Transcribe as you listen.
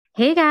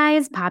Hey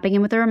guys, popping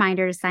in with a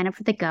reminder to sign up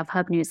for the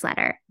GovHub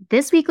newsletter.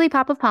 This weekly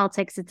pop of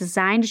politics is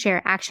designed to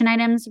share action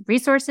items,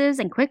 resources,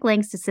 and quick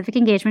links to civic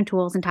engagement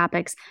tools and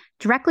topics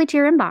directly to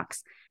your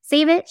inbox.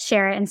 Save it,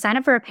 share it, and sign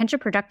up for a pinch of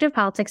productive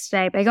politics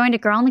today by going to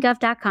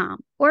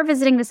girlonthegov.com or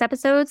visiting this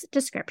episode's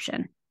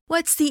description.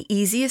 What's the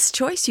easiest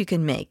choice you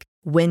can make?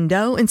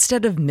 Window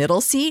instead of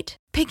middle seat?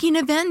 Picking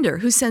a vendor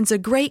who sends a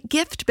great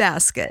gift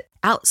basket?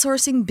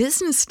 Outsourcing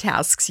business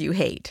tasks you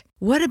hate?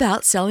 What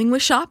about selling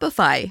with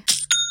Shopify?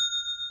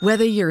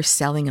 Whether you're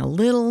selling a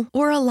little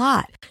or a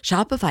lot,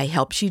 Shopify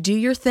helps you do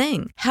your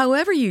thing,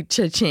 however you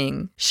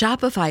cha-ching.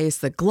 Shopify is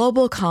the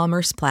global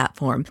commerce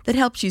platform that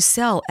helps you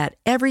sell at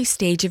every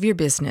stage of your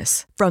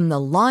business. From the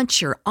launch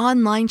your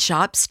online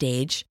shop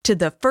stage to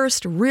the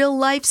first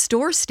real-life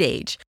store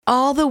stage,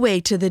 all the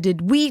way to the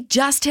did we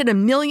just hit a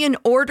million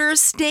orders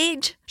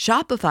stage.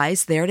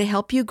 Shopify's there to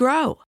help you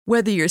grow.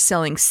 Whether you're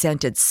selling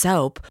scented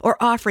soap or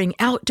offering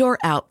outdoor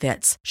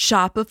outfits,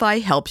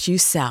 Shopify helps you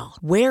sell.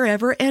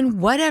 Wherever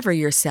and whatever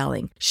you're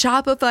selling,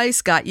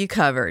 Shopify's got you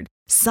covered.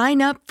 Sign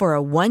up for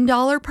a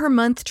 $1 per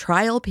month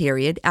trial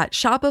period at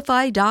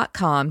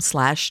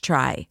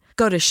shopify.com/try.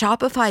 Go to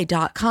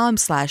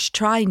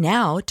shopify.com/try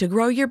now to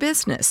grow your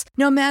business,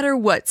 no matter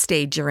what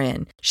stage you're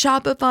in.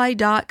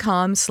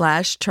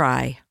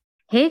 Shopify.com/try.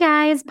 Hey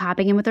guys,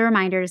 popping in with a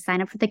reminder to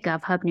sign up for the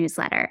GovHub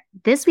newsletter.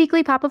 This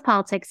weekly pop of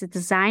politics is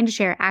designed to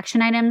share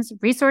action items,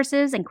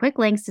 resources, and quick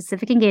links to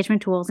civic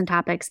engagement tools and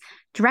topics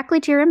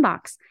directly to your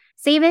inbox.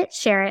 Save it,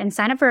 share it, and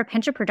sign up for a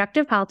pinch of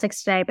productive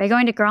politics today by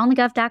going to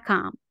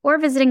girlonthegov.com or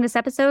visiting this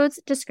episode's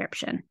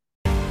description.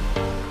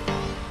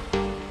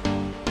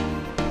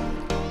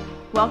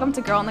 Welcome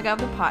to Girl on the Gov,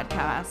 the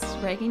podcast,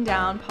 breaking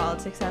down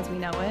politics as we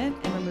know it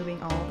and removing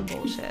all the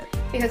bullshit.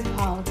 Because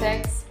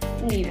politics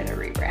needed a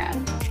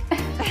rebrand.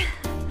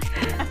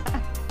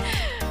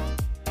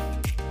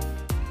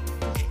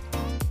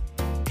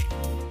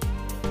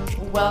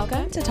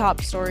 Welcome to Top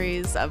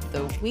Stories of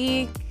the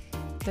Week.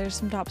 There's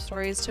some top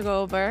stories to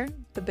go over.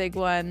 The big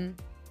one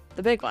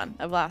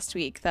of last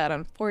week that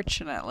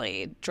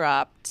unfortunately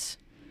dropped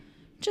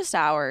just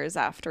hours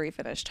after we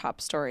finished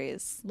Top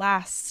Stories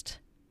last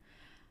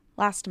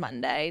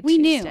Monday,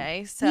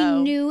 Tuesday.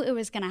 We knew it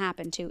was going to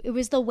happen too. It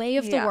was the way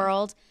of the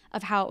world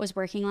of how it was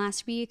working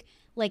last week.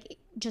 Like,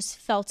 just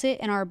felt it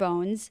in our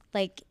bones.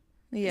 Like,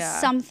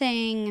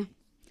 something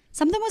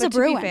was a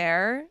brewing. To be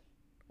fair,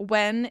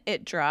 when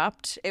it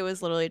dropped, it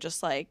was literally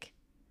just like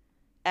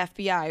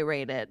FBI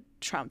raided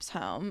Trump's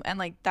home, and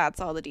like that's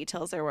all the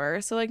details there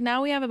were. So like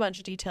now we have a bunch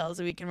of details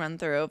that we can run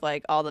through of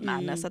like all the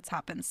madness that's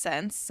happened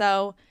since.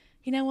 So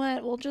you know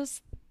what? We'll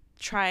just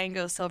try and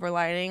go silver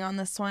lining on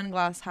this one,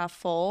 glass half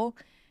full,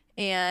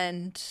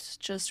 and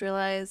just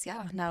realize,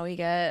 now we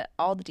get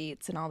all the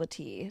deets and all the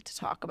tea to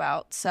talk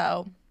about.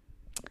 So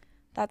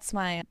that's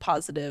my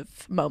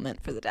positive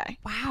moment for the day.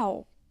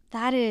 Wow.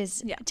 That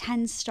is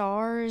 10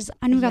 stars.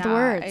 I don't even got the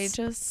words.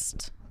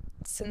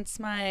 Since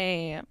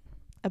my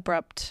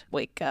abrupt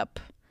wake up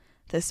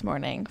this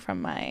morning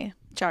from my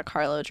Jack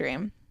Harlow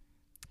dream.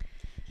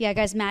 Yeah,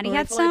 guys, Maddie I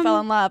had fell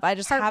in love. I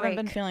just heartbreak. haven't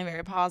been feeling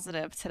very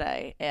positive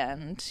today.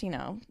 And,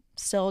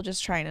 still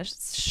just trying to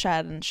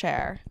shed and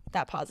share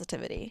that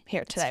positivity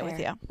here today with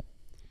you.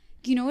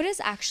 You know what is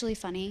actually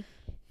funny?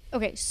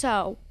 Okay,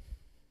 so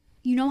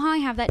you know how I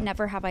have that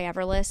never have I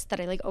ever list that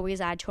I like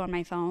always add to on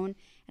my phone?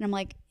 And I'm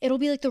like, it'll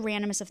be like the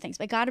randomest of things.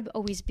 But I gotta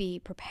always be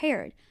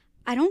prepared.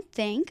 I don't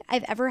think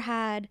I've ever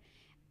had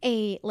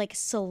a like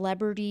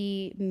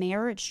celebrity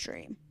marriage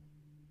dream.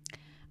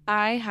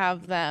 I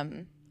have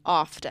them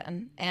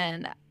often.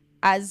 And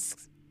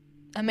as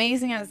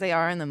amazing as they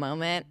are in the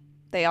moment,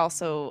 they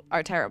also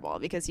are terrible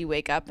because you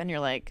wake up and you're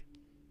like,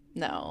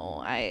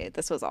 no,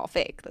 this was all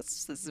fake.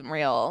 This isn't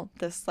real.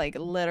 This like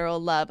literal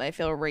love I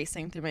feel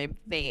racing through my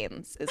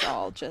veins is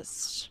all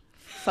just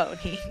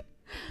phony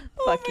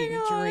fucking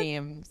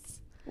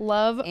dreams.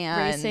 Love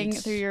racing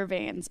through your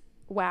veins.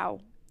 Wow.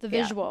 The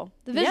visual.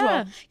 The visual.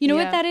 Yeah. You know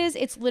what that is?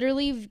 It's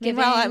literally giving...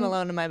 Meanwhile, I'm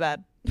alone in my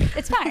bed.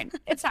 It's fine.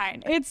 It's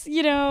fine. It's,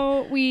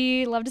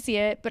 we love to see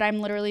it, but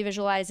I'm literally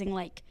visualizing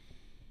like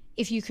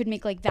if you could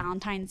make like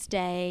Valentine's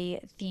Day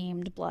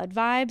themed blood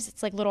vibes,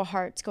 it's like little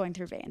hearts going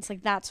through veins.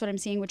 Like that's what I'm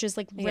seeing, which is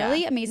like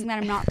really amazing that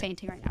I'm not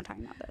fainting right now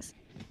talking about this.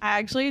 I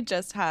actually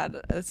just had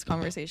this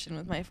conversation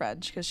with my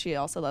friend because she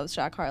also loves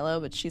Jack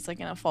Harlow, but she's like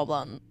in a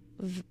full-blown,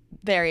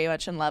 very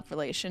much in love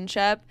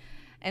relationship.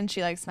 And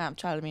she like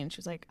Snapchatted me and she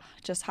was like,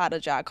 just had a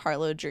Jack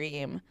Harlow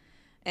dream.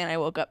 And I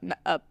woke up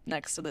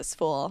next to this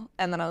fool.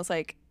 And then I was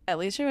like, at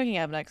least you're waking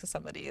up next to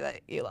somebody that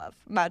you love.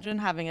 Imagine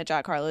having a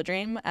Jack Harlow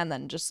dream and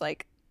then just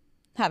like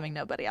having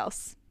nobody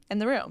else in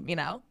the room,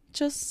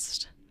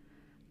 Just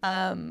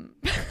my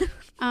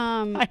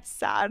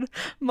sad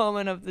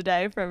moment of the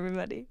day for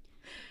everybody.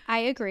 I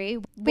agree.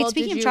 Wait, Well,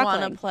 speaking did of you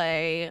want chuckling, to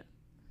play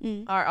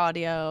our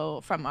audio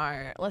from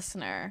our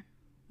listener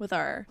with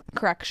our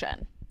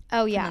correction?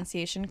 Oh, yeah.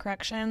 Pronunciation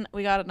correction.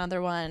 We got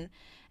another one.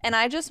 And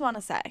I just want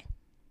to say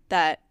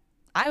that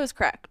I was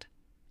correct.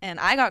 And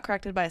I got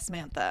corrected by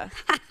Samantha.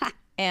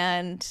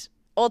 And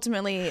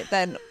ultimately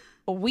then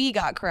we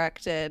got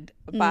corrected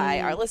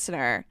by our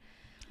listener.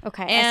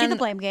 Okay, And I see the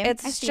blame game.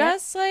 It's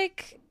just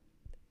like,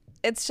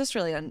 it's just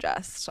really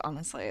unjust,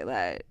 honestly,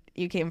 that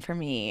you came for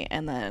me.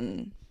 And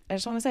then I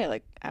just want to say,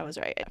 like, I was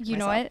right. You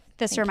know what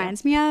this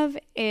reminds me of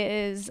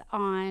is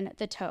on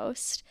the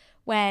toast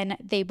when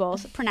they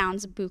both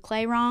pronounce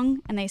boucle wrong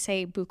and they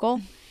say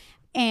bucle.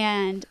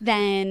 And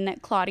then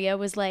Claudia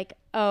was like,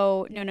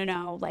 oh,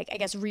 no. Like, I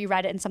guess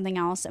reread it in something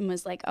else and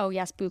was like, oh,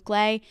 yes,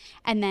 boucle.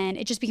 And then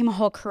it just became a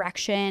whole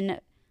correction,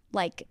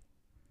 like,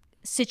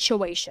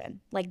 situation.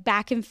 Like,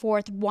 back and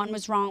forth. One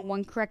was wrong.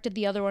 One corrected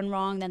the other one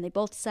wrong. Then they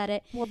both said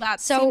it. Well,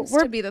 that So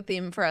seems to be the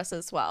theme for us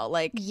as well.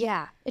 Like,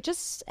 Yeah. It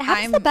just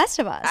happens to the best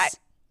of us.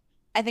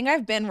 I think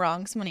I've been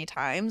wrong so many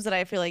times that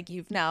I feel like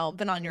you've now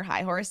been on your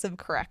high horse of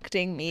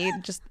correcting me,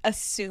 just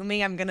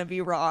assuming I'm going to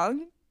be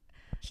wrong.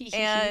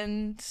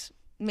 And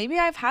maybe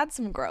I've had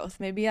some growth.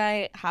 Maybe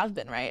I have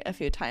been right a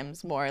few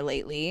times more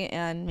lately,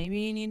 and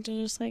maybe you need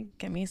to just like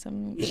give me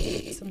some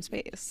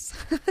space.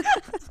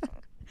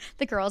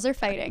 The girls are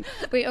fighting.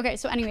 Wait, okay.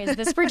 So anyways,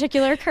 this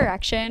particular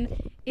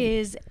correction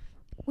is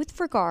with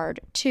regard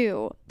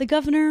to the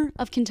governor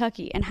of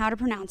Kentucky and how to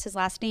pronounce his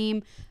last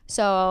name.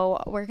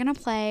 So we're going to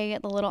play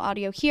the little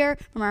audio here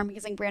from our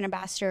amazing brand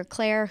ambassador,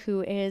 Claire,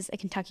 who is a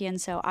Kentuckian.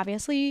 So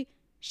obviously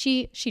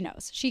she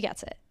knows. She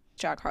gets it.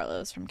 Jack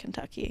Harlow's from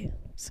Kentucky.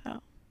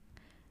 So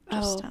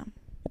Oh,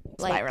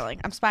 like-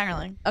 spiraling. I'm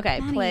spiraling. Okay,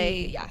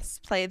 Maddie.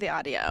 play the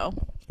audio.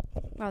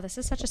 Wow, this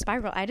is such a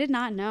spiral. I did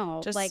not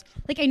know. Just- like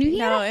I knew he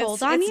had a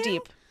hold on it's you.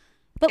 deep.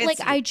 But It's like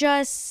deep. I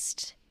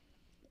just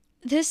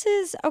this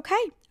is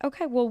okay.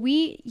 Okay, well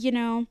we,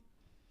 now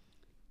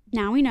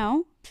we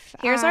know.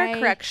 Here's our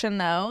correction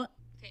though.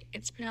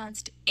 It's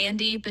pronounced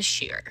Andy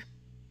Bashir.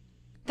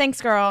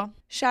 Thanks, girl.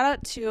 Shout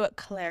out to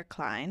Claire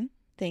Klein.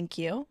 Thank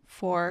you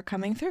for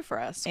coming through for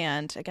us.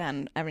 And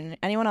again,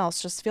 anyone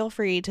else, just feel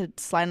free to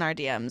slide in our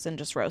DMs and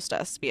just roast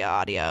us via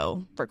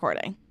audio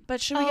recording. But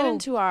should we get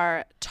into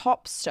our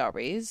top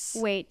stories?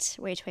 Wait.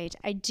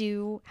 I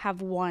do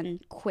have one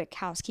quick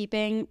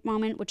housekeeping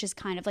moment, which is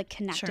kind of like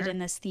connected in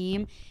this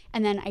theme.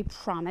 And then I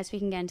promise we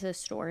can get into the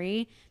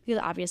story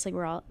because obviously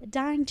we're all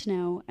dying to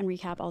know and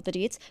recap all the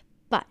deets.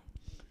 But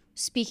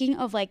speaking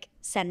of like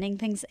sending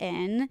things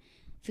in,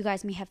 if you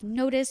guys may have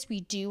noticed, we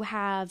do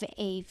have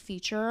a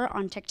feature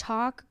on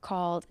TikTok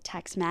called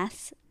Text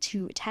Mess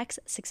to Text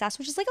Success,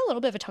 which is like a little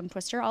bit of a tongue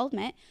twister, I'll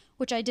admit,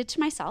 which I did to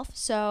myself.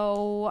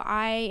 So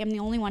I am the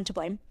only one to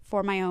blame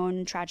for my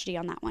own tragedy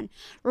on that one.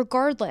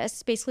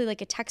 Regardless, basically like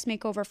a text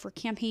makeover for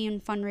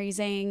campaign,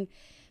 fundraising,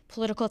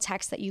 political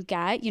texts that you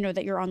get,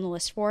 that you're on the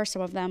list for.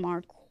 Some of them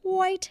are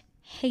quite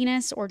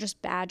heinous or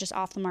just bad, just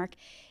off the mark.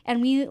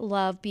 And we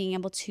love being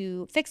able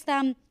to fix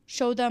them,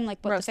 show them like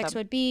what Roast the fix them.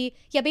 would be.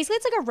 Yeah, basically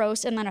it's like a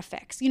roast and then a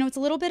fix. It's a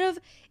little bit of,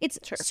 it's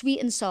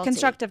sweet and salty.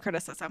 Constructive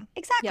criticism.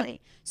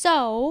 Exactly.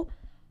 So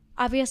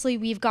obviously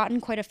we've gotten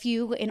quite a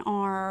few in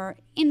our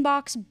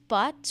inbox,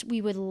 but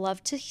we would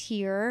love to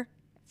hear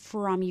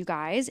from you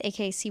guys,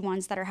 aka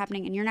ones that are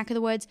happening in your neck of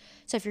the woods.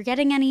 So if you're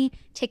getting any,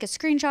 take a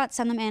screenshot,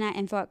 send them in at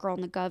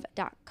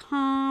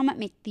info@girlinthegov.com.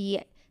 Make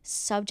the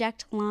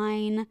subject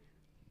line,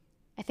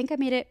 I think I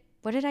made it,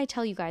 what did I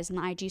tell you guys in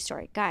the IG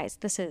story? Guys,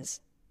 this is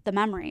the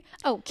memory.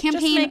 Oh,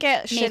 campaign Just make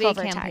it shitty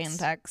makeover campaign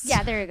text.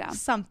 Yeah, there you go.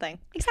 Something.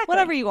 Exactly.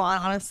 Whatever you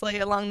want, honestly,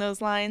 along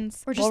those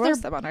lines. Or just we'll their-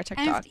 roast them on our And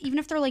TikTok. even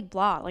if they're like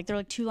blah, like they're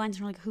like 2 lines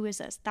and we're like, who is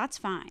this? That's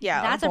fine.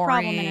 Yeah, that's or a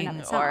problem in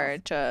and of boring, itself. or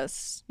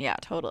just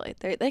totally.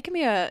 They can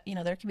be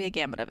there can be a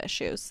gamut of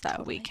issues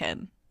that we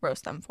can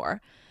roast them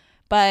for.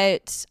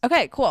 But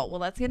okay, cool. Well,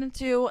 let's get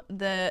into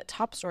the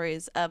top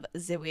stories of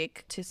the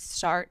week. To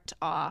start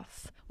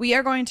off, we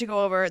are going to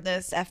go over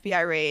this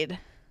FBI raid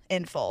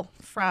in full,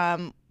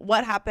 from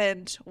what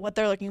happened, what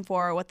they're looking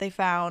for, what they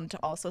found, to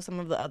also some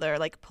of the other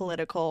like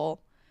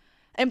political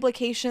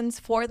implications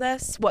for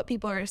this, what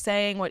people are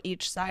saying, what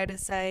each side is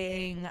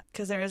saying,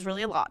 because there is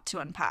really a lot to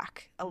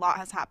unpack. A lot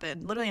has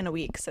happened literally in a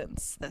week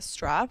since this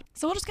dropped.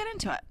 So we'll just get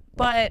into it.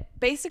 But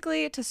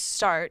basically, to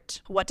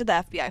start, what did the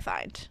FBI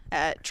find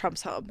at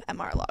Trump's home at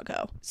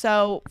Mar-a-Lago?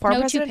 So former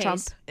No President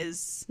Trump toupees.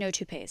 is... No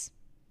toupees.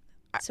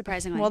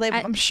 Surprisingly. Well,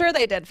 I- I'm sure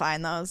they did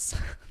find those.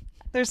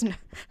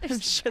 I'm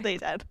sure they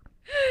did.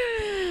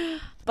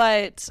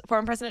 But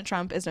former President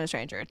Trump is no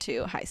stranger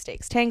to high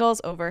stakes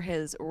tangles over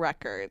his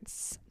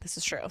records. This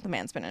is true. The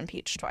man's been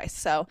impeached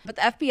twice. But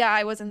the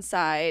FBI was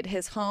inside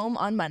his home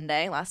on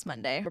last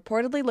Monday,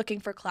 reportedly looking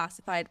for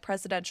classified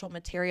presidential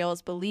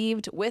materials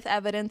believed, with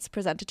evidence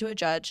presented to a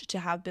judge, to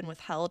have been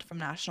withheld from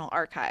National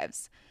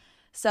Archives.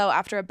 So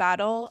after a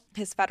battle,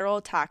 his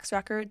federal tax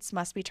records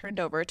must be turned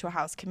over to a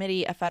House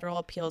committee. A federal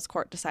appeals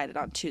court decided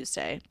on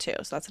Tuesday, too.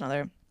 So that's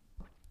another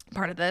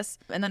part of this.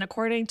 And then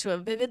according to a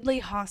vividly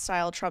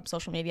hostile Trump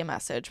social media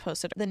message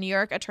posted, the New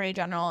York Attorney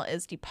General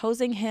is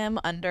deposing him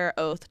under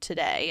oath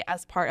today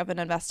as part of an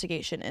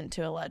investigation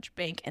into alleged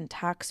bank and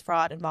tax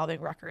fraud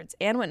involving records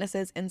and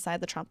witnesses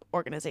inside the Trump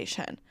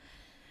organization.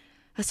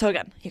 So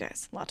again, you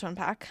guys, a lot to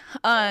unpack.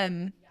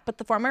 But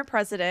the former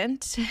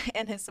president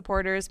and his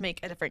supporters make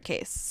a different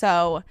case.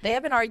 So they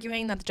have been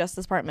arguing that the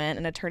Justice Department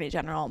and Attorney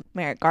General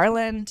Merrick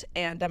Garland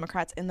and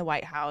Democrats in the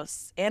White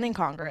House and in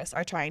Congress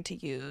are trying to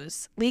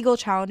use legal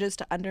challenges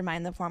to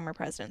undermine the former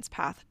president's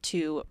path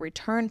to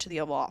return to the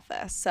Oval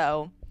Office.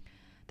 So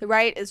the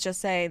right is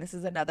just saying this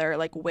is another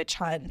like witch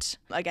hunt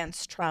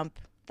against Trump,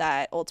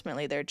 that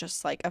ultimately they're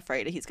just like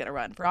afraid he's going to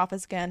run for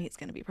office again. He's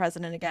going to be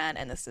president again.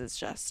 And this is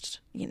just,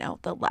 you know,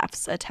 the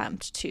left's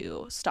attempt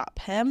to stop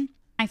him.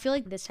 I feel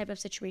like this type of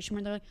situation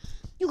where they're like,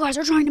 you guys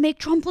are trying to make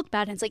Trump look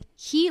bad. And it's like,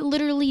 he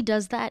literally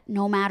does that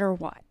no matter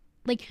what.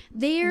 Like,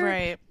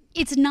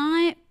 it's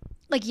not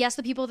like, yes,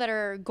 the people that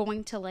are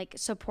going to like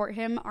support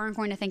him aren't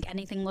going to think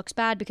anything looks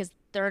bad because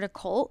they're at a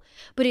cult.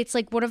 But it's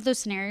like one of those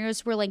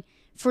scenarios where like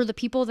for the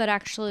people that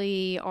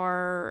actually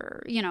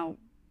are, you know,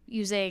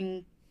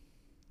 using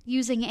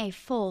a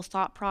full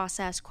thought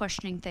process,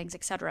 questioning things,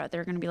 etc.,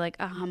 they're going to be like,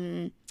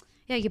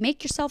 yeah, you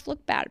make yourself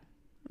look bad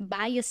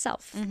by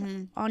yourself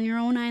on your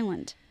own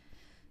island.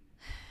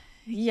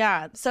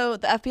 Yeah. So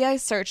the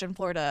FBI's search in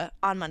Florida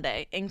on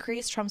Monday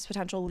increased Trump's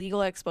potential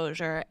legal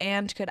exposure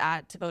and could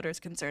add to voters'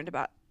 concerns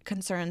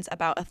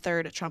about a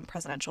third Trump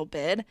presidential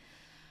bid.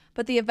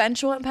 But the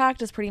eventual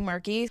impact is pretty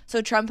murky.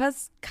 So Trump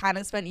has kind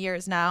of spent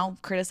years now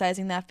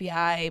criticizing the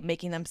FBI,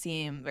 making them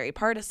seem very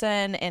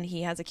partisan, and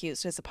he has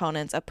accused his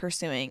opponents of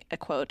pursuing a,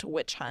 quote,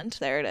 witch hunt.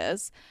 There it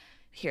is.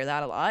 Hear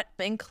that a lot,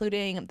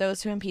 including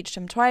those who impeached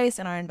him twice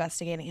and are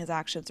investigating his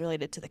actions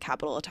related to the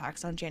Capitol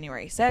attacks on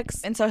January 6th.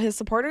 And so his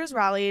supporters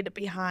rallied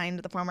behind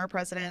the former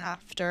president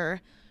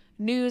after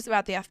news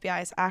about the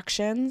FBI's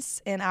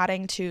actions. And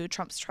adding to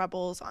Trump's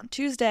troubles, on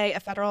Tuesday, a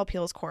federal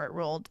appeals court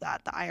ruled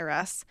that the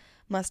IRS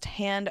must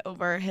hand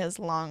over his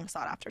long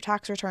sought-after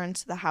tax returns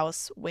to the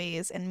House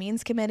Ways and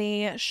Means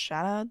Committee.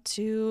 Shout out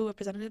to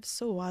Representative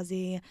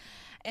Suozzi.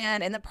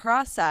 And in the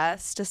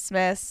process,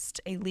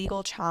 dismissed a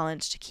legal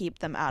challenge to keep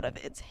them out of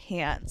its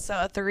hands. So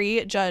a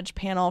 3-judge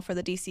panel for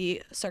the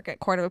D.C.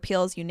 Circuit Court of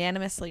Appeals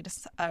unanimously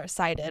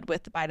sided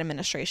with the Biden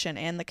administration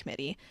and the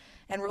committee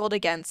and ruled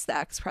against the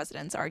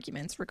ex-president's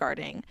arguments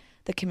regarding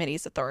the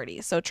committee's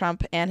authority. So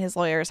Trump and his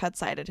lawyers had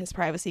cited his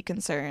privacy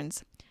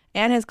concerns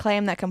and his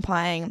claim that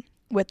complying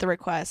with the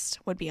request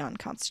would be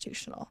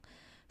unconstitutional.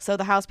 So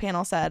the House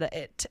panel said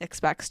it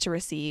expects to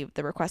receive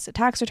the requested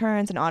tax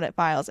returns and audit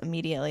files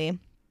immediately.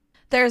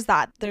 There's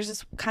that. There's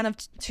just kind of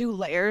two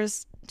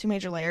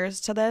major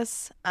layers to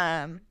this.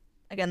 Again,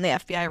 the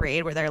FBI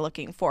raid where they're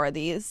looking for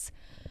these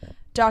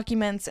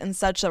documents and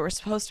such that were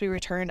supposed to be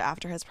returned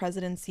after his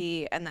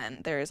presidency. And then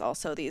there's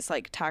also these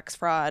like tax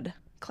fraud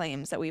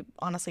claims that we've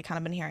honestly kind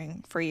of been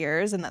hearing for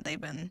years and that they've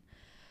been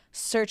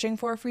searching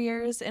for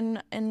years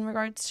in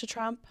regards to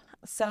Trump.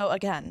 So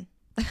again,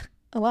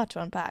 a lot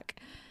to unpack.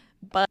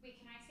 But Wait,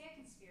 can I say a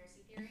conspiracy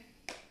theory?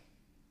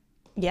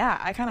 Yeah,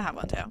 I kind of have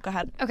one too. Go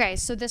ahead. Okay,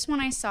 so this one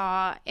I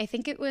saw, I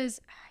think it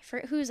was, I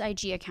forget whose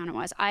IG account it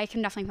was. I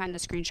can definitely find the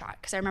screenshot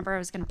because I remember I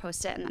was going to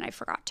post it and then I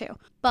forgot to.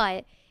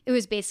 But it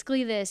was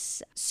basically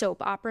this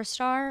soap opera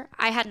star.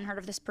 I hadn't heard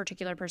of this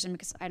particular person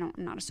because I'm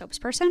not a soaps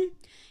person.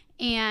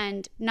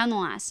 And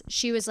nonetheless,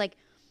 she was like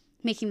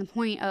making the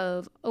point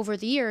of, over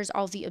the years,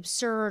 all the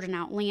absurd and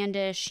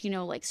outlandish,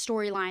 like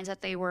storylines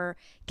that they were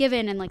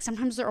given. And like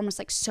sometimes they're almost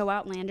like so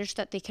outlandish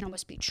that they can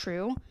almost be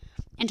true.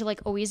 And to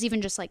like always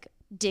even just like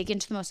dig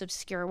into the most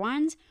obscure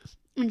ones.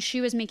 And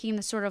she was making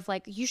this sort of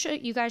like,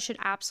 you guys should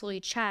absolutely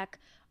check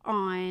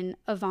on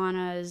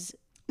Ivana's,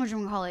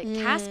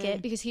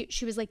 casket, because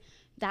she was like,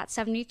 that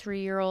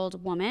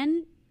 73-year-old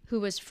woman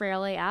who was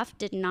frail AF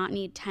did not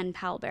need 10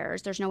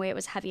 pallbearers. There's no way it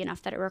was heavy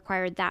enough that it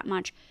required that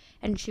much.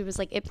 And she was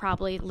like, it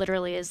probably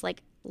literally is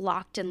like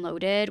locked and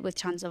loaded with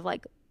tons of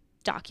like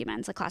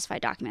documents, like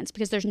classified documents,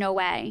 because there's no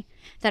way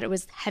that it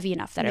was heavy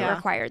enough that it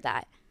required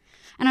that.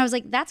 And I was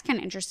like, that's kind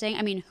of interesting.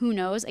 I mean, who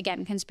knows?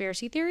 Again,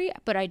 conspiracy theory,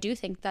 but I do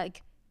think that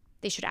like,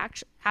 they should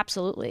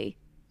absolutely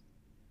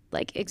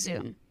like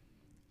exhume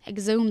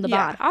the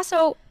bod.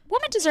 Also,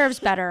 woman deserves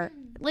better.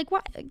 Like,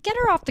 what? Get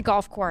her off the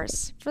golf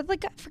course for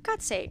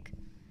God's sake.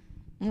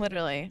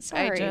 Literally.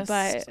 Sorry,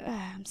 but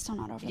I'm still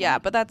not over that. Yeah,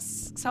 but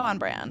that's so on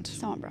brand.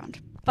 So on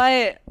brand.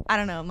 But I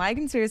don't know. My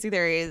conspiracy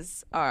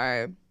theories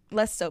are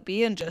less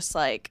soapy and just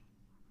like,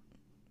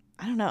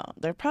 I don't know.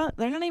 They're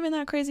not even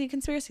that crazy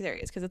conspiracy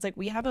theories, because it's like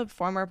we have a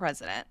former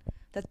president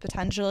that's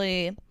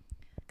potentially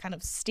kind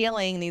of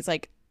stealing these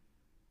like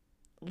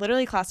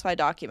literally classified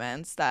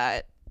documents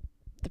that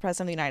the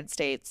president of the United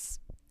States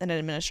and an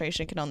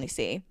administration can only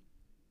see,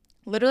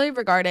 literally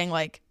regarding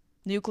like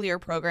nuclear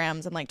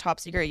programs and like top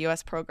secret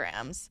U.S.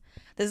 programs.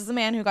 This is a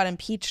man who got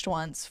impeached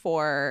once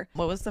for,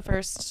 what was the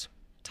first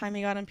time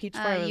he got impeached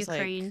for? It was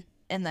Ukraine. Like,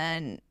 and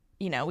then,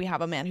 we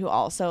have a man who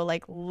also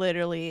like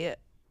literally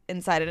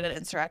incited an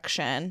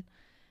insurrection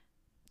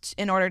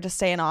in order to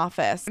stay in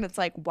office. And it's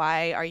like,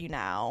 why are you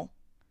now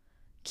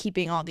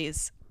keeping all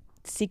these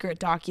secret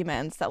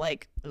documents that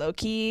like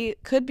low-key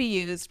could be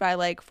used by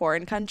like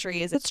foreign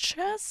countries? It's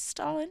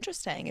just all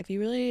interesting if you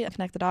really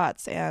connect the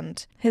dots.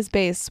 And his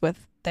base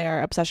with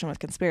their obsession with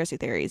conspiracy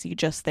theories, you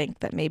just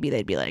think that maybe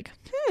they'd be like,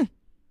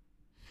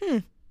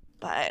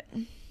 but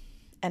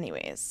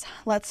Anyways,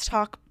 let's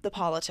talk the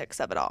politics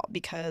of it all,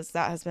 because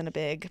that has been a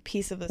big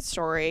piece of the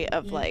story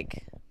of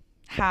like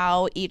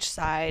how each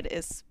side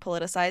is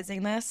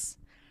politicizing this.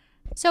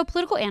 So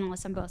political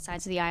analysts on both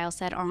sides of the aisle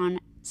said on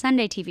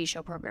Sunday TV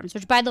show programs,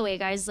 which, by the way,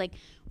 guys, like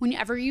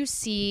whenever you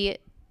see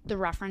the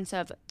reference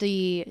of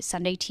the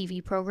Sunday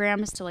TV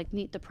programs to like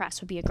Meet the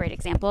Press would be a great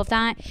example of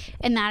that.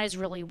 And that is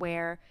really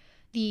where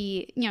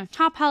the,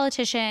 top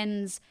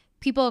politicians,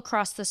 people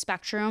across the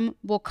spectrum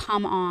will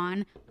come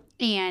on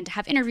and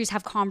have interviews,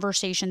 have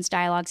conversations,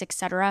 dialogues,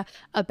 etc.,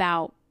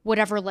 about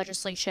whatever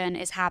legislation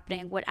is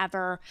happening,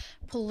 whatever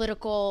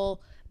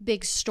political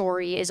big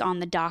story is on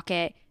the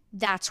docket.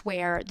 That's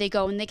where they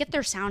go and they get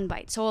their sound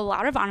bites. So a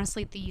lot of,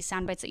 honestly, the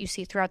sound bites that you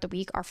see throughout the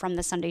week are from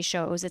the Sunday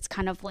shows. It's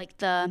kind of like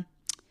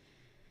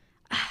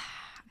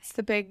it's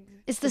the big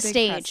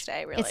stage press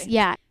day,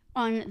 really.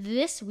 On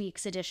this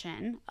week's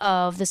edition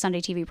of the Sunday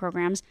TV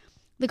programs,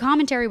 the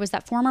commentary was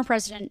that former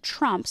President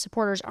Trump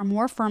supporters are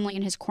more firmly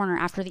in his corner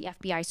after the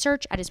FBI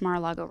search at his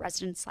Mar-a-Lago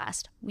residence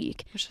last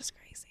week. Which is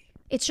crazy.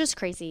 It's just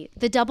crazy.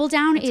 The double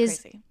down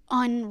is crazy.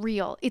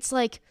 Unreal. It's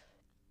like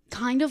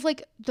kind of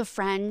like the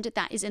friend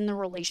that is in the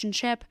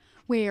relationship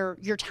where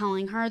you're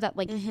telling her that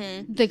like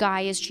the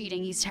guy is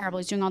cheating, he's terrible,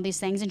 he's doing all these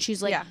things, and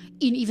she's like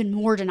in even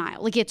more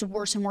denial. Like it's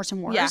worse and worse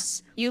and worse. Yeah.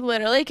 You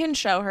literally can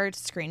show her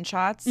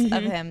screenshots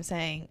of him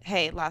saying,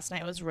 "Hey, last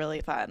night was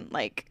really fun.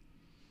 Like,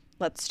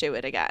 let's do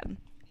it again."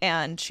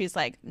 And she's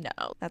like, "No,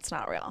 that's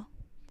not real."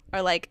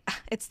 Or like,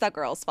 "It's the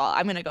girl's fault.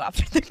 I'm gonna go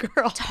after the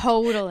girl."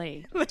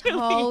 Totally. Which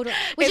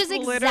is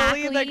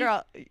exactly literally the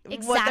girl.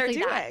 What they're doing.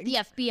 That. The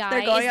FBI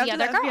they're going is the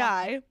after other the girl.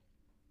 FBI.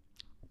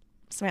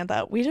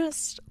 Samantha,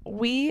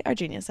 we are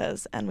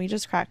geniuses, and we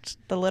just cracked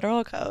the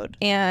literal code.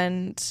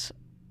 And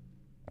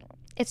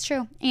it's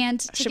true.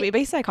 And should we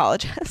be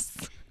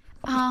psychologists?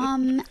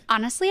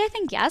 Honestly, I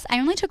think yes. I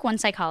only took one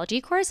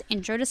psychology course,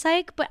 Intro to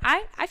Psych, but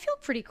I feel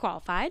pretty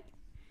qualified.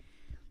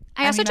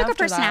 I also took a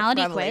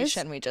personality quiz.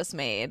 We just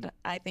made.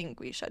 I think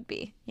we should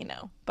be,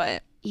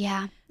 but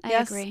yeah, I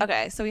agree.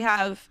 Okay, so we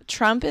have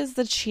Trump is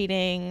the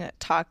cheating,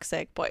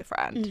 toxic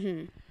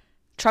boyfriend.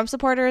 Trump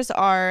supporters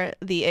are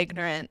the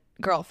ignorant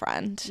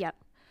girlfriend. Yep.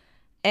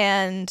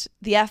 And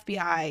the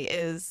FBI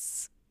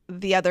is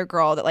the other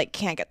girl that like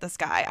can't get this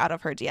guy out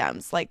of her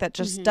DMs, like that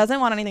just doesn't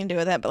want anything to do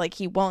with it, but like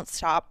he won't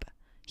stop.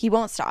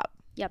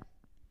 Yep.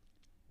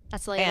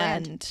 That's the lay of the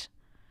land.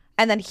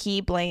 And then she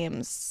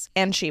blames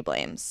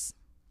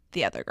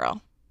the other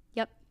girl.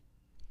 Yep.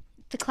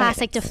 The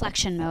classic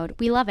deflection mode.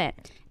 We love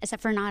it,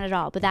 except for not at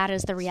all, but that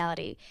is the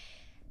reality.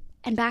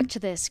 And back to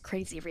this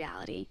crazy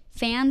reality.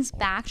 Fans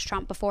backed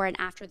Trump before and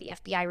after the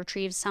FBI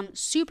retrieved some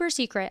super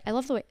secret, I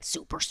love the way,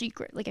 super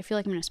secret, like I feel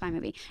like I'm in a spy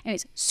movie.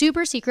 Anyways,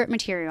 super secret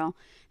material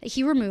that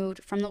he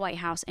removed from the White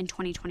House in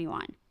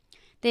 2021.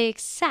 They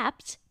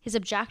accept his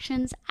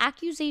objections,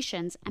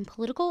 accusations, and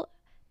political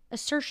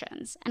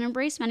assertions and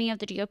embrace many of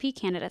the GOP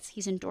candidates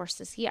he's endorsed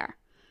this year.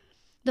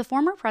 The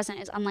former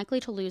president is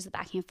unlikely to lose the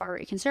backing of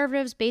far-right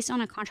conservatives based on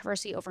a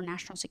controversy over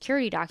national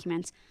security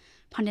documents,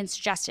 pundits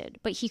suggested,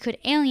 but he could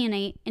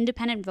alienate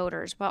independent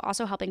voters while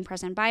also helping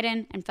President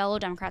Biden and fellow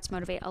Democrats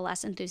motivate a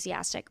less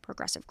enthusiastic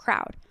progressive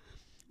crowd,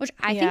 which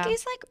I think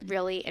is like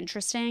really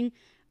interesting,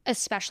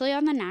 especially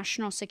on the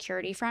national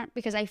security front,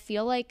 because I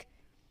feel like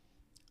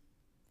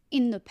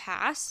in the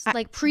past,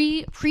 like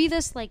pre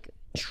this like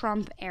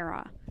Trump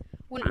era,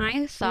 when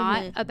I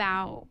thought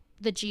about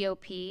the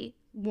GOP,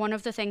 one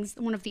of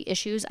the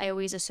issues I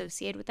always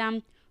associated with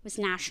them was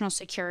national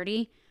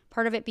security.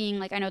 Part of it being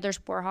like, I know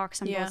there's war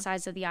hawks on both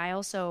sides of the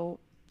aisle,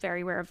 so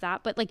very aware of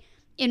that. But like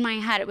in my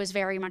head, it was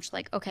very much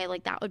like, okay,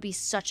 like that would be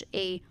such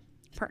a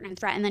pertinent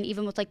threat. And then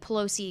even with like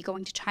Pelosi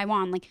going to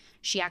Taiwan, like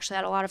she actually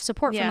had a lot of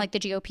support from like the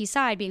GOP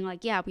side being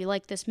like, yeah, we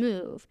like this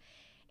move.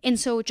 And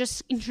so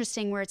just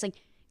interesting where it's like,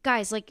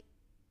 guys, like,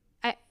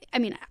 I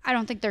mean, I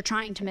don't think they're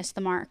trying to miss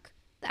the mark.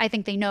 I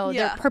think they know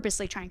they're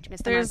purposely trying to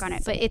miss the mark on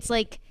it. But it's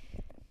like,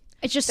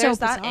 it's just there's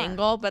so bizarre. That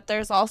angle, but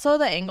there's also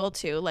the angle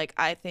too. Like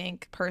I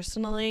think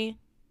personally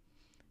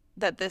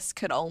that this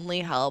could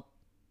only help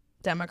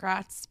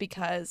Democrats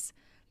because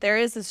there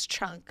is this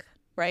chunk,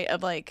 right,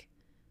 of like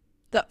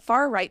the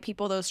far right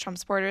people, those Trump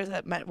supporters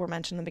that were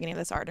mentioned in the beginning of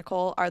this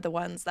article are the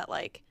ones that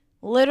like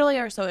literally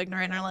are so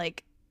ignorant, are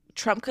like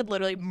Trump could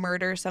literally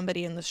murder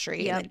somebody in the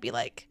street and they'd be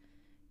like,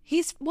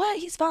 he's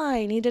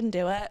fine, he didn't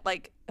do it,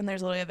 like, and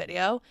there's literally a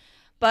video.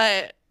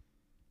 But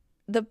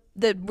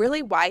the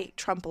really why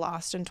Trump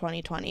lost in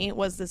 2020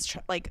 was this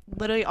like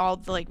literally all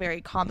the like very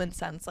common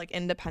sense like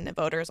independent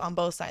voters on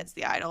both sides of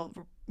the aisle,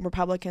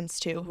 Republicans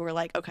too, who were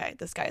like, okay,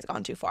 this guy's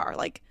gone too far,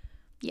 like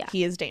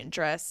he is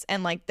dangerous,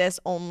 and like this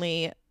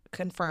only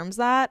confirms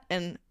that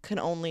and can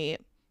only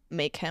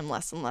make him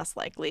less and less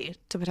likely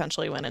to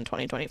potentially win in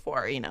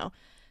 2024.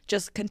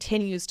 Just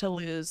continues to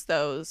lose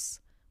those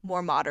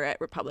more moderate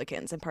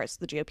Republicans and parts of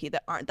the GOP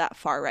that aren't that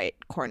far right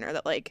corner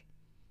that like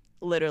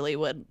literally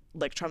would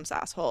lick Trump's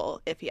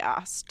asshole if he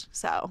asked.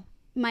 So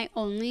my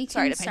only concern,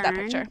 sorry to paint that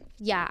picture.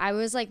 Yeah, I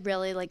was like,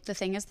 really, like the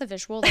thing is the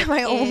visual. Like,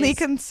 my only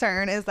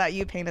concern is that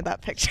you painted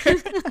that picture.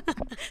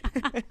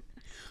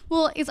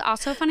 Well, it's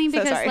also funny So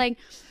because sorry. like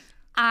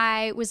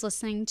I was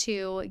listening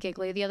to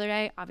Giggly the other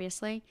day,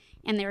 obviously,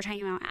 and they were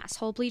talking about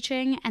asshole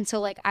bleaching, and so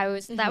like I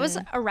was that was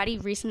already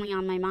recently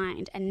on my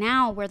mind, and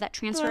now where that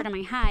transferred in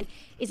my head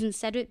is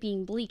instead of it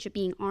being bleach, it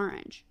being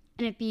orange,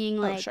 and it being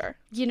like, sure.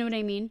 you know what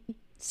I mean?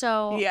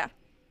 So Yeah.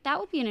 that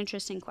would be an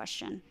interesting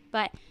question,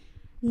 but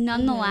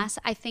nonetheless,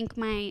 I think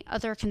my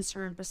other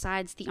concern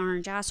besides the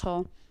orange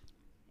asshole,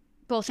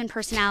 both in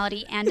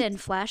personality and in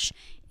flesh,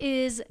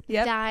 is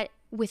that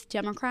with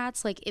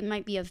Democrats, like it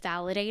might be a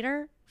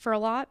validator for a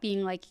lot,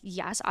 being like,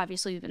 yes,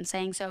 obviously we've been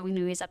saying so, we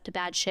knew he's up to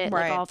bad shit,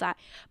 like all of that,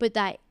 but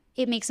that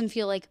it makes them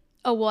feel like,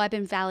 oh, well, I've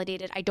been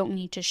validated, I don't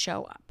need to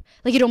show up.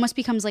 Like it almost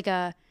becomes like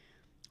a,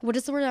 what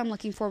is the word I'm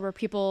looking for, where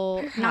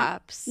people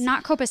Perhaps.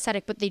 not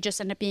copacetic, but they just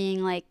end up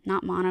being like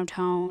not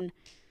monotone,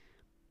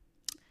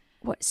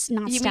 what's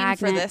not You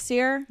stagnant. mean for this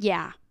year?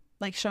 Yeah,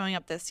 Like showing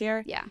up this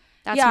year? yeah,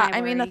 that's Yeah, my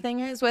I mean, the worry. thing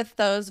is with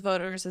those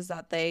voters is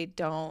that they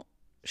don't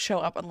show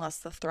up unless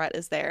the threat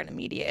is there and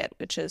immediate,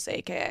 which is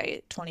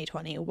AKA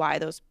 2020, why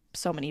those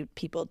so many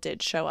people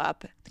did show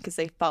up, because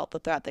they felt the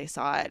threat, they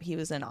saw it, he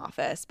was in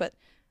office. But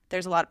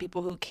there's a lot of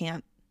people who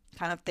can't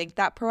kind of think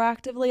that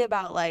proactively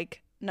about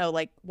like, no,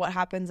 like what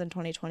happens in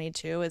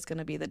 2022 is going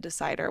to be the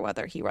decider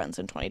whether he runs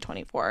in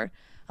 2024.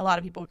 A lot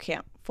of people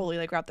can't fully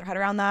like wrap their head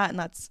around that, and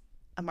that's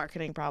a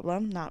marketing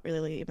problem, not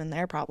really even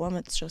their problem.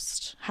 It's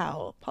just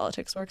how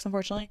politics works,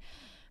 unfortunately.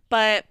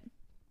 But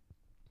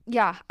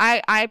yeah,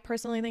 I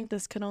personally think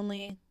this could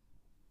only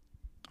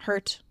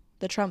hurt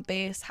the Trump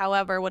base.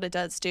 However, what it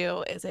does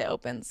do is it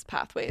opens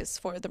pathways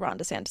for the Ron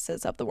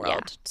DeSantis's of the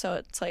world. Yeah. So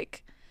it's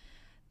like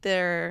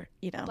they're,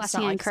 you know, it's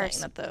Blessing not and like saying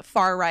curse. that the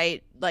far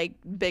right like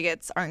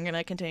bigots aren't going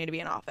to continue to be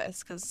in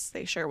office, because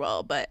they sure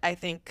will. But I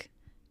think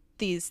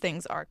these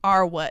things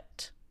are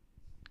what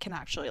can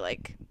actually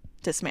like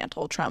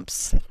dismantle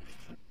Trump's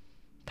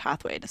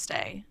pathway to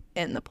stay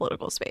in the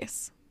political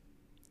space.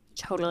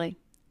 Totally.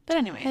 But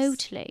anyways,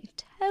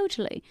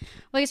 Totally.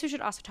 Well, I guess we should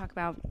also talk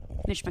about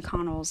Mitch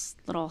McConnell's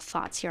little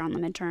thoughts here on the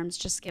midterms,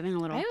 just giving a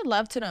little. I would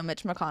love to know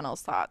Mitch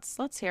McConnell's thoughts.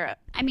 Let's hear it.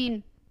 I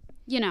mean,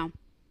 you know,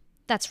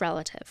 that's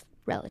relative.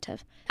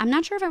 I'm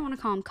not sure if I want to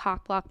call him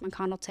Cockblock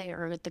McConnell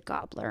or the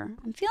Gobbler.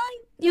 I'm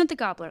feeling, the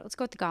Gobbler. Let's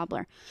go with the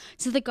Gobbler.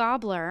 So the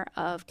Gobbler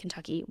of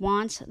Kentucky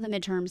wants the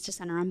midterms to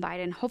center on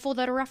Biden, hopeful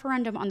that a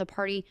referendum on the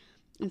party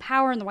in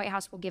power in the White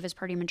House will give his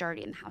party a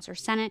majority in the House or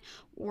Senate,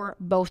 or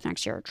both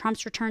next year.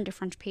 Trump's return to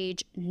front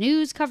page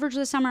news coverage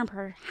this summer,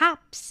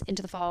 perhaps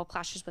into the fall,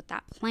 clashes with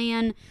that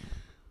plan.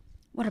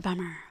 What a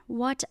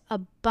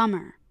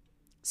bummer.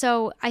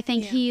 So I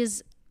think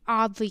he's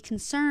oddly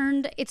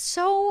concerned. It's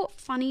so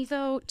funny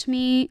though to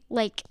me,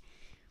 like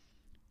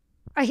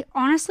I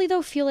honestly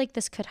though feel like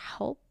this could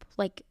help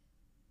like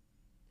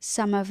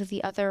some of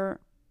the other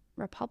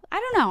I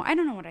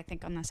don't know what I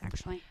think on this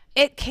actually.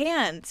 It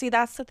can. See,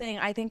 that's the thing.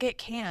 I think it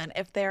can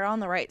if they're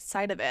on the right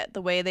side of it,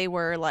 the way they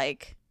were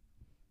like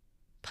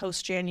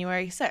post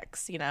January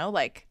 6th, you know,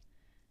 like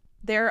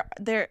they're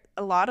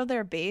a lot of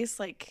their base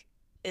like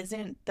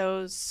isn't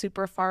those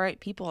super far right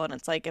people, and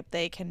it's like if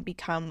they can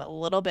become a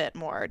little bit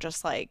more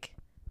just like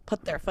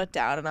put their foot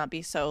down and not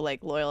be so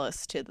like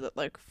loyalist to the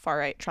like far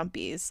right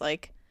Trumpies,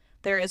 like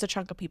there is a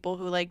chunk of people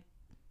who like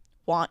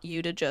want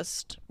you to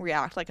just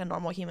react like a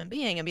normal human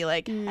being and be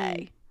like,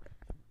 hey,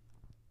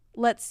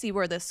 let's see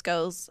where this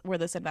goes, where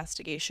this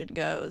investigation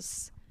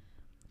goes.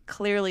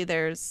 Clearly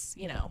there's,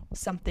 you know,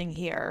 something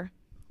here.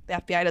 The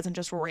FBI doesn't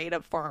just raid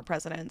a former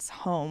president's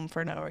home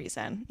for no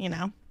reason, you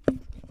know?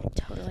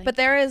 Totally. But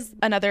there is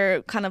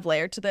another kind of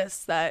layer to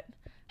this that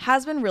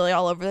has been really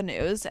all over the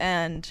news,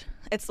 and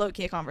it's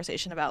low-key a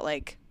conversation about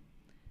like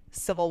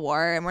Civil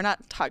War, and we're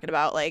not talking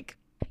about like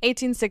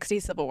 1860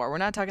 Civil War. We're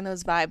not talking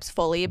those vibes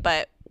fully,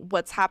 but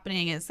what's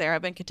happening is there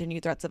have been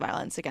continued threats of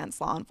violence against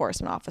law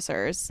enforcement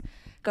officers,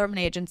 government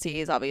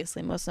agencies,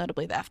 obviously, most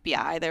notably the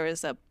FBI. There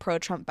was a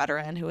pro-Trump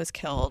veteran who was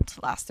killed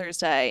last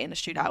Thursday in a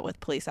shootout with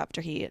police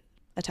after he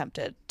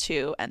attempted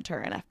to enter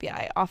an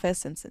FBI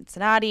office in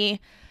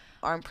Cincinnati.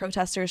 Armed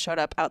protesters showed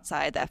up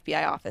outside the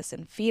FBI office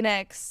in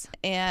Phoenix,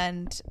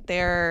 and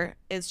there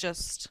is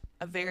just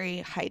a very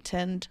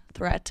heightened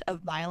threat of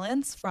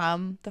violence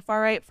from the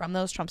far right, from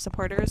those Trump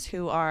supporters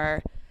who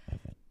are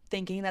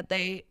thinking that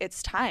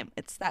it's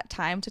that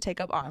time to take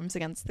up arms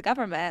against the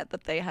government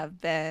that they have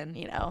been,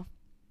 you know,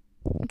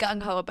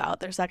 gung-ho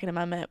about their Second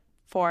Amendment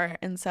for.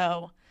 And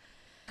so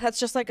that's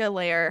just like a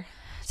layer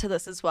to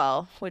this as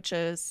well, which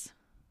is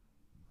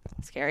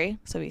scary.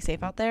 So be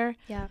safe out there.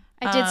 Yeah.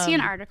 I did see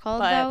an article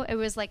but- though. It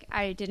was like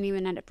I didn't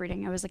even end up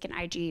reading. It was like an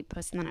IG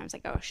post, and then I was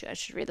like, oh shit, I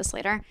should read this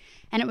later.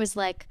 And it was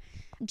like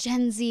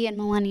Gen Z and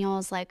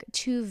millennials like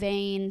too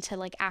vain to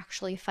like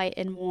actually fight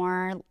in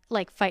war,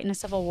 like fight in a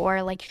civil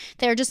war. Like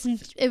they're just,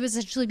 it was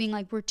actually being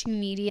like, we're too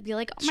needy. Be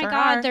like, oh my Sure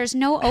God, are. there's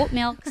no oat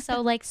milk.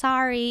 So like,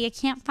 sorry, you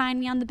can't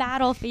find me on the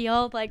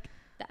battlefield. Like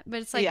that.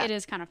 But it's like, Yeah. it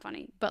is kind of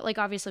funny. But like,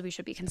 obviously we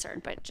should be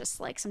concerned, but just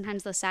like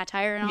sometimes the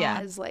satire and all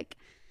Yeah. is like,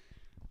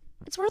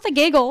 it's worth a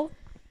giggle.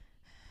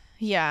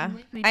 Yeah.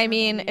 I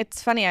mean,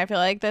 it's funny. I feel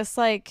like this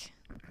like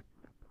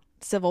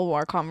Civil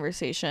War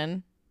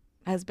conversation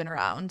has been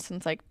around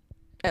since like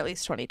at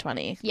least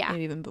 2020. Yeah.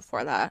 Maybe even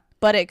before that.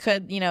 But it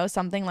could,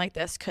 something like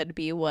this could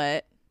be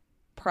what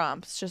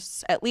prompts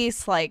just at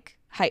least like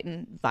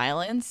heightened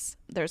violence.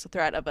 There's a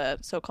threat of a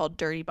so-called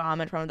dirty bomb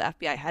in front of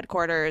the FBI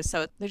headquarters.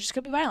 So there just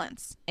could be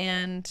violence.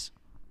 And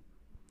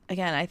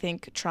again, I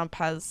think Trump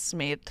has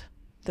made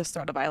this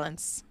threat of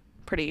violence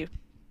pretty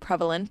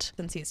prevalent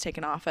since he's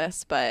taken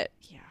office. But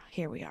yeah,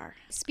 here we are.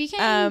 Speaking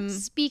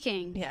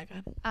Yeah, go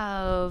ahead.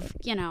 of,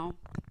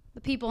 the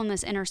people in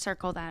this inner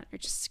circle that are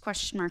just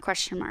question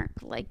mark,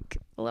 like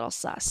a little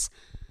sus.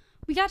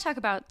 We got to talk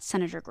about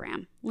Senator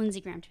Graham,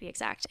 Lindsey Graham to be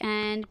exact.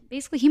 And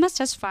basically, he must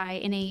testify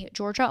in a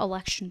Georgia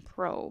election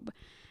probe.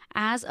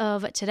 As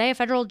of today, a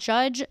federal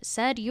judge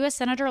said U.S.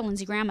 Senator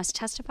Lindsey Graham must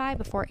testify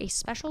before a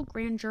special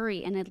grand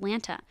jury in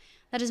Atlanta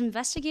that is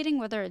investigating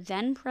whether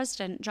then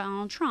President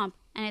Donald Trump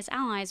and his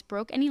allies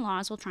broke any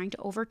laws while trying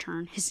to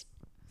overturn his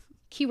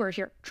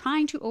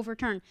trying to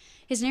overturn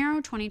his narrow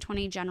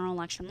 2020 general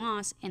election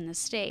loss in the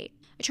state.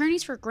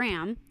 Attorneys for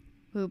Graham,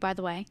 who, by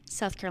the way,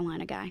 South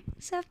Carolina guy,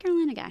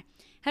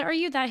 had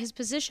argued that his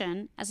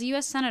position as a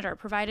U.S. Senator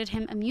provided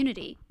him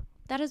immunity.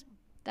 That is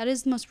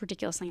the most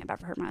ridiculous thing I've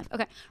ever heard in my life.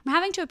 Okay, from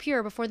having to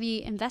appear before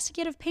the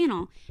investigative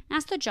panel and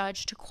ask the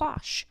judge to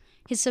quash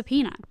his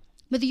subpoena.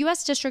 But the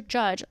U.S. District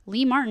Judge,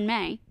 Lee Martin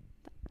May,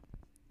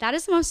 that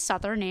is the most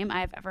Southern name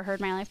I've ever heard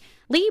in my life.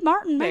 Lee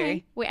Martin May.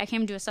 Very. Wait, I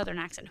can't do a Southern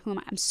accent. Who am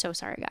I? I'm so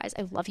sorry, guys.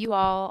 I love you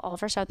all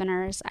of our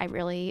Southerners. I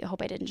really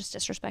hope I didn't just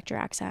disrespect your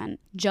accent.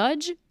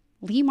 Judge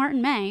Lee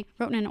Martin May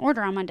wrote in an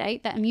order on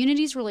Monday that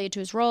immunities related to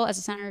his role as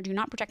a senator do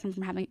not protect him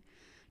from having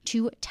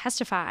to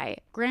testify.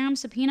 Graham's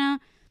subpoena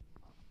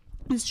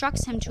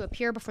instructs him to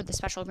appear before the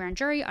special grand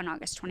jury on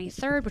August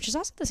 23rd, which is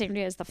also the same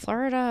day as the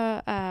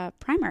Florida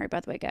primary, by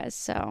the way, guys.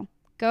 So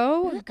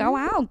go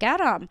out, get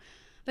him.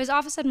 But his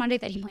office said Monday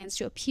that he plans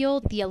to appeal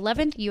the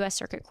 11th U.S.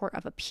 Circuit Court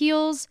of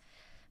Appeals.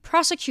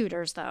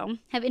 Prosecutors, though,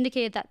 have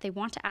indicated that they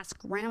want to ask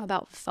Graham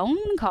about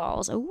phone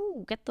calls.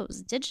 Ooh, get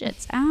those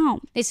digits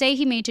out. They say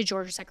he made to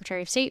Georgia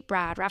Secretary of State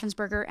Brad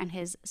Raffensperger and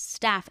his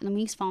staff in the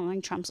weeks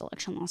following Trump's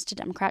election loss to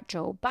Democrat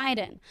Joe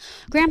Biden.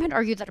 Graham had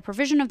argued that a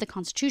provision of the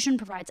Constitution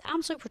provides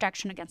absolute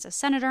protection against a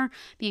senator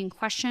being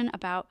questioned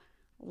about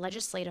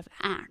legislative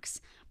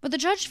acts. But the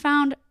judge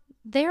found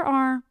there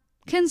are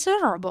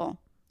considerable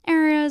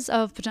areas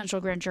of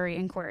potential grand jury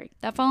inquiry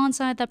that fall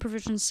inside that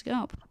provision's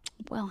scope.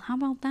 Well, how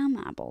about them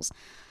apples?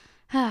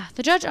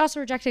 The judge also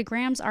rejected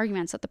Graham's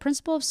arguments that the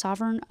principle of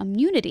sovereign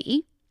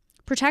immunity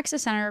protects a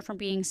senator from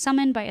being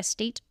summoned by a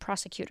state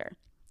prosecutor.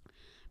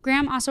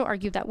 Graham also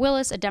argued that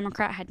Willis, a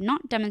Democrat, had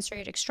not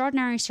demonstrated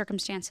extraordinary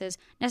circumstances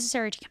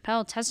necessary to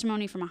compel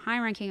testimony from a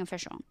high-ranking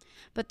official.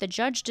 But the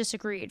judge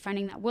disagreed,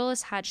 finding that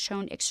Willis had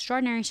shown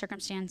extraordinary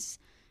circumstance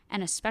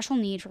and a special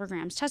need for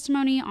Graham's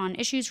testimony on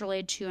issues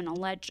related to an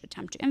alleged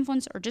attempt to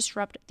influence or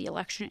disrupt the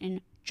election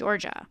in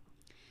Georgia.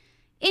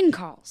 In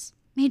calls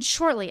made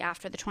shortly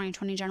after the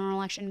 2020 general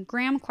election,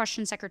 Graham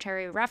questioned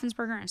Secretary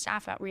Raffensperger and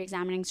staff about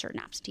re-examining certain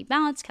absentee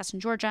ballots cast in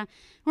Georgia in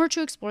order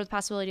to explore the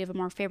possibility of a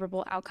more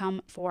favorable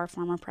outcome for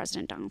former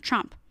President Donald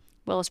Trump.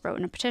 Willis wrote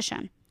in a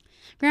petition.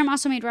 Graham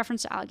also made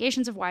reference to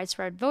allegations of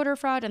widespread voter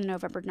fraud in the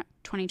November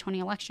 2020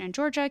 election in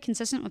Georgia,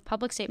 consistent with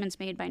public statements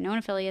made by known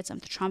affiliates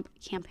of the Trump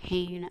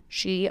campaign,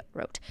 she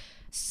wrote.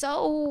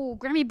 So,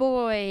 Grammy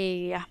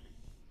Boy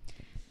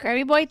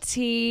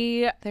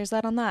T. There's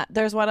that on that.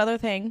 There's one other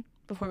thing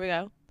before we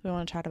go we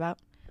want to chat about,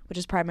 which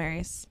is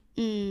primaries.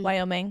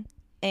 Wyoming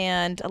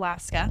and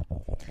Alaska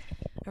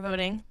are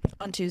voting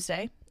on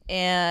Tuesday.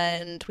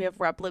 And we have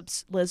Rep.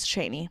 Liz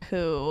Cheney,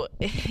 who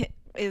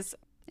is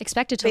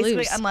expected to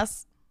lose.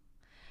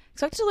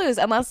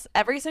 Unless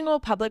every single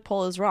public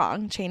poll is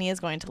wrong. Cheney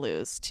is going to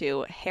lose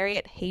to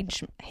Harriet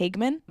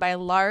Hageman by a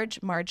large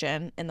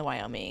margin in the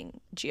Wyoming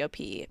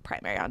GOP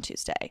primary on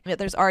Tuesday.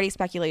 There's already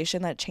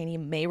speculation that Cheney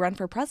may run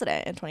for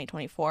president in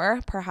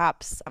 2024,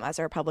 perhaps as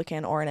a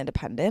Republican or an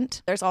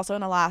independent. There's also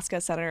an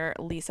Alaska Senator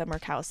Lisa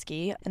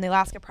Murkowski in the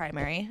Alaska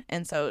primary.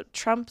 And so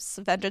Trump's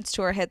vengeance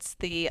tour hits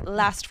the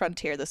last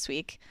frontier this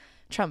week.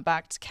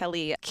 Trump-backed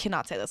Kelly,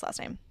 cannot say this last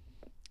name,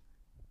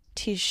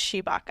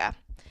 Tshibaka,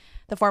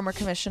 the former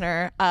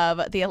commissioner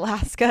of the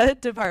Alaska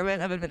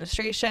Department of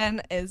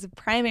Administration, is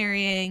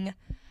primarying.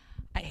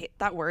 I hate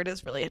that word,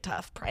 is really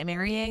tough.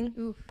 Primarying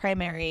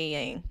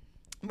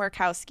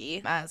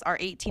Murkowski, as are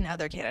 18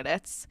 other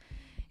candidates.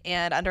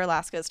 And under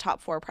Alaska's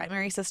top 4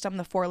 primary system,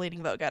 the 4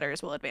 leading vote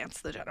getters will advance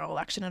to the general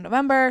election in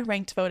November.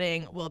 Ranked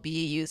voting will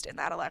be used in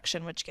that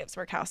election, which gives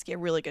Murkowski a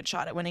really good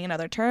shot at winning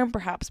another term.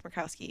 Perhaps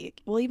Murkowski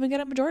will even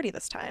get a majority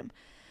this time.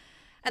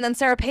 And then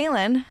Sarah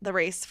Palin, the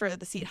race for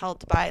the seat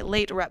held by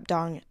late Rep.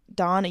 Don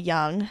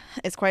Young,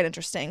 is quite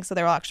interesting. So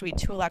there will actually be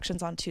 2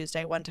 elections on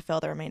Tuesday, one to fill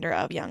the remainder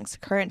of Young's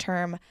current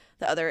term.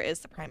 The other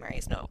is the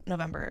primaries,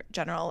 November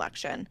general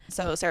election.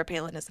 So Sarah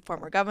Palin is the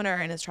former governor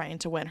and is trying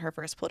to win her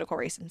first political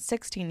race in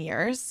 16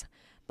 years.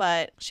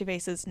 But she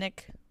faces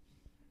Nick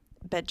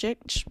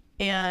Bejich.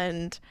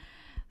 And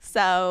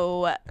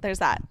so there's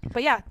that.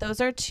 But yeah,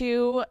 those are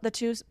the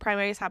two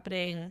primaries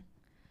happening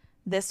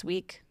this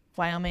week.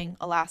 Wyoming,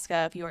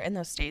 Alaska, if you are in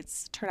those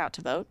states, turn out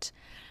to vote.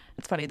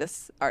 It's funny,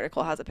 this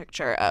article has a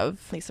picture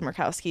of Lisa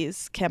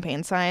Murkowski's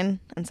campaign sign,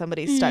 and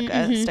somebody stuck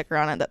a sticker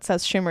on it that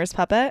says Schumer's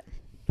puppet.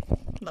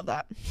 Love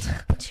that.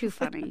 Too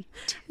funny.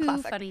 Too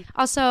Classic. funny.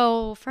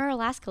 Also, for our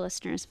Alaska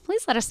listeners,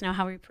 please let us know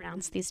how we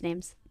pronounce these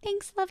names.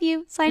 Thanks. Love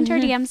you. Slide into our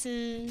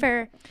DMs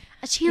for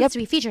a chance to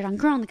be featured on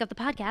Girl on the Gov, the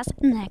podcast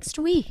next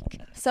week.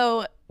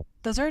 So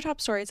those are our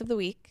top stories of the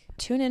week.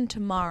 Tune in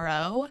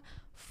tomorrow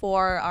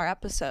for our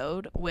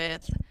episode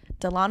with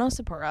Delano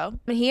Sapporo.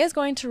 And he is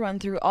going to run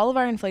through all of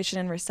our inflation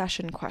and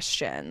recession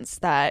questions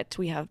that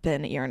we have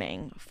been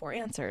yearning for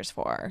answers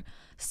for.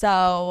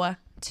 So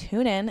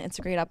tune in. It's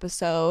a great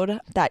episode.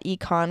 That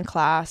econ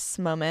class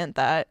moment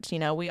that,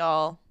 we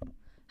all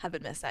have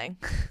been missing.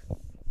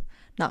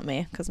 Not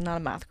me, because I'm not a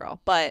math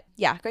girl. But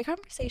yeah, great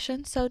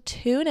conversation. So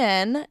tune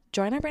in.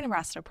 Join our Brand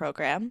Ambassador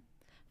program.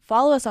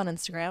 Follow us on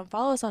Instagram.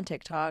 Follow us on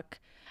TikTok.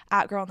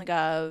 At Girl on the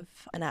Gov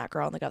and at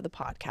Girl on the Gov, the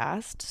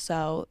podcast.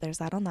 So there's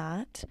that on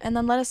that. And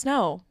then let us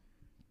know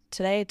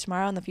today,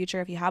 tomorrow, in the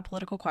future, if you have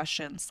political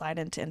questions, slide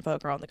into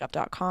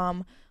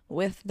info@girlonthegov.com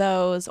with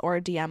those, or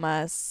DM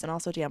us, and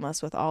also DM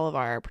us with all of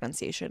our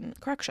pronunciation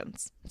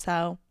corrections.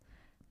 So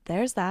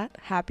there's that.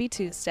 Happy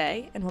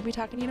Tuesday, and we'll be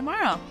talking to you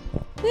tomorrow.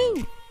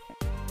 Woo!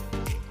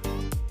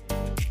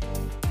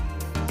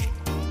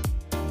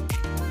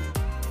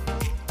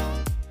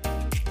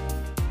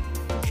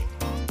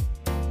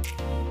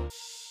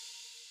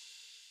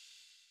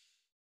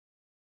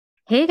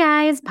 Hey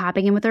guys,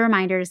 popping in with a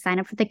reminder to sign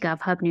up for the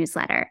GovHub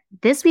newsletter.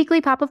 This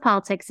weekly Pop of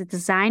Politics is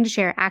designed to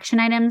share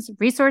action items,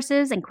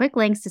 resources, and quick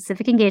links to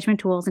civic engagement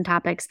tools and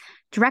topics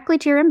directly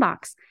to your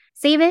inbox.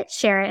 Save it,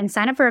 share it, and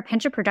sign up for a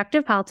pinch of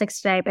productive politics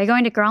today by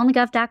going to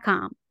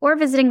girlonthegov.com or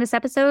visiting this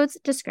episode's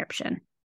description.